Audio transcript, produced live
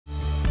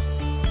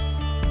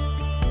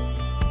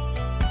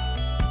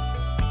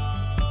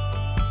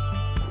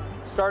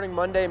Starting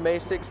Monday, May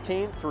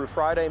 16th through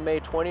Friday, May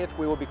 20th,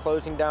 we will be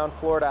closing down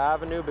Florida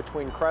Avenue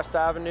between Crest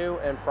Avenue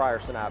and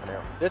Frierson Avenue.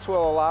 This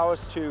will allow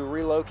us to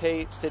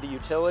relocate city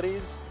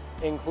utilities,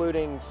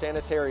 including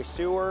sanitary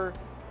sewer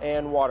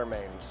and water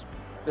mains.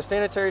 The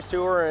sanitary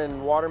sewer and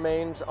water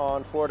mains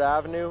on Florida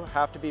Avenue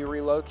have to be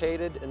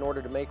relocated in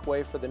order to make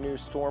way for the new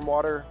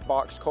stormwater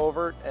box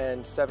culvert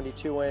and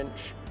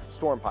 72-inch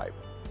storm pipe.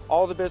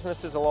 All the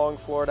businesses along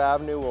Florida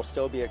Avenue will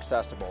still be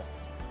accessible.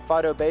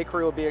 Fido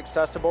Bakery will be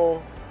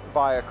accessible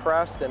via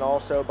Crest and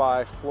also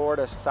by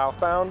Florida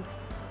Southbound.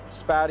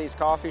 Spatty's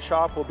Coffee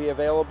Shop will be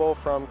available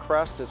from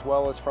Crest as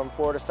well as from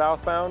Florida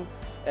Southbound,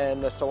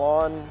 and the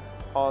salon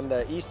on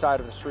the east side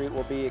of the street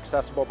will be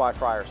accessible by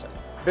Frierson.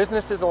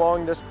 Businesses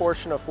along this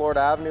portion of Florida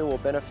Avenue will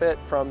benefit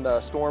from the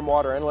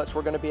stormwater inlets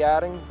we're going to be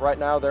adding. Right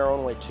now there are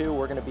only 2.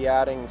 We're going to be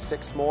adding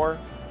 6 more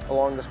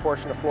along this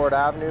portion of Florida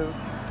Avenue.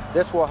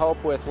 This will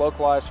help with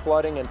localized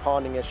flooding and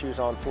ponding issues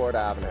on Florida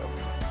Avenue.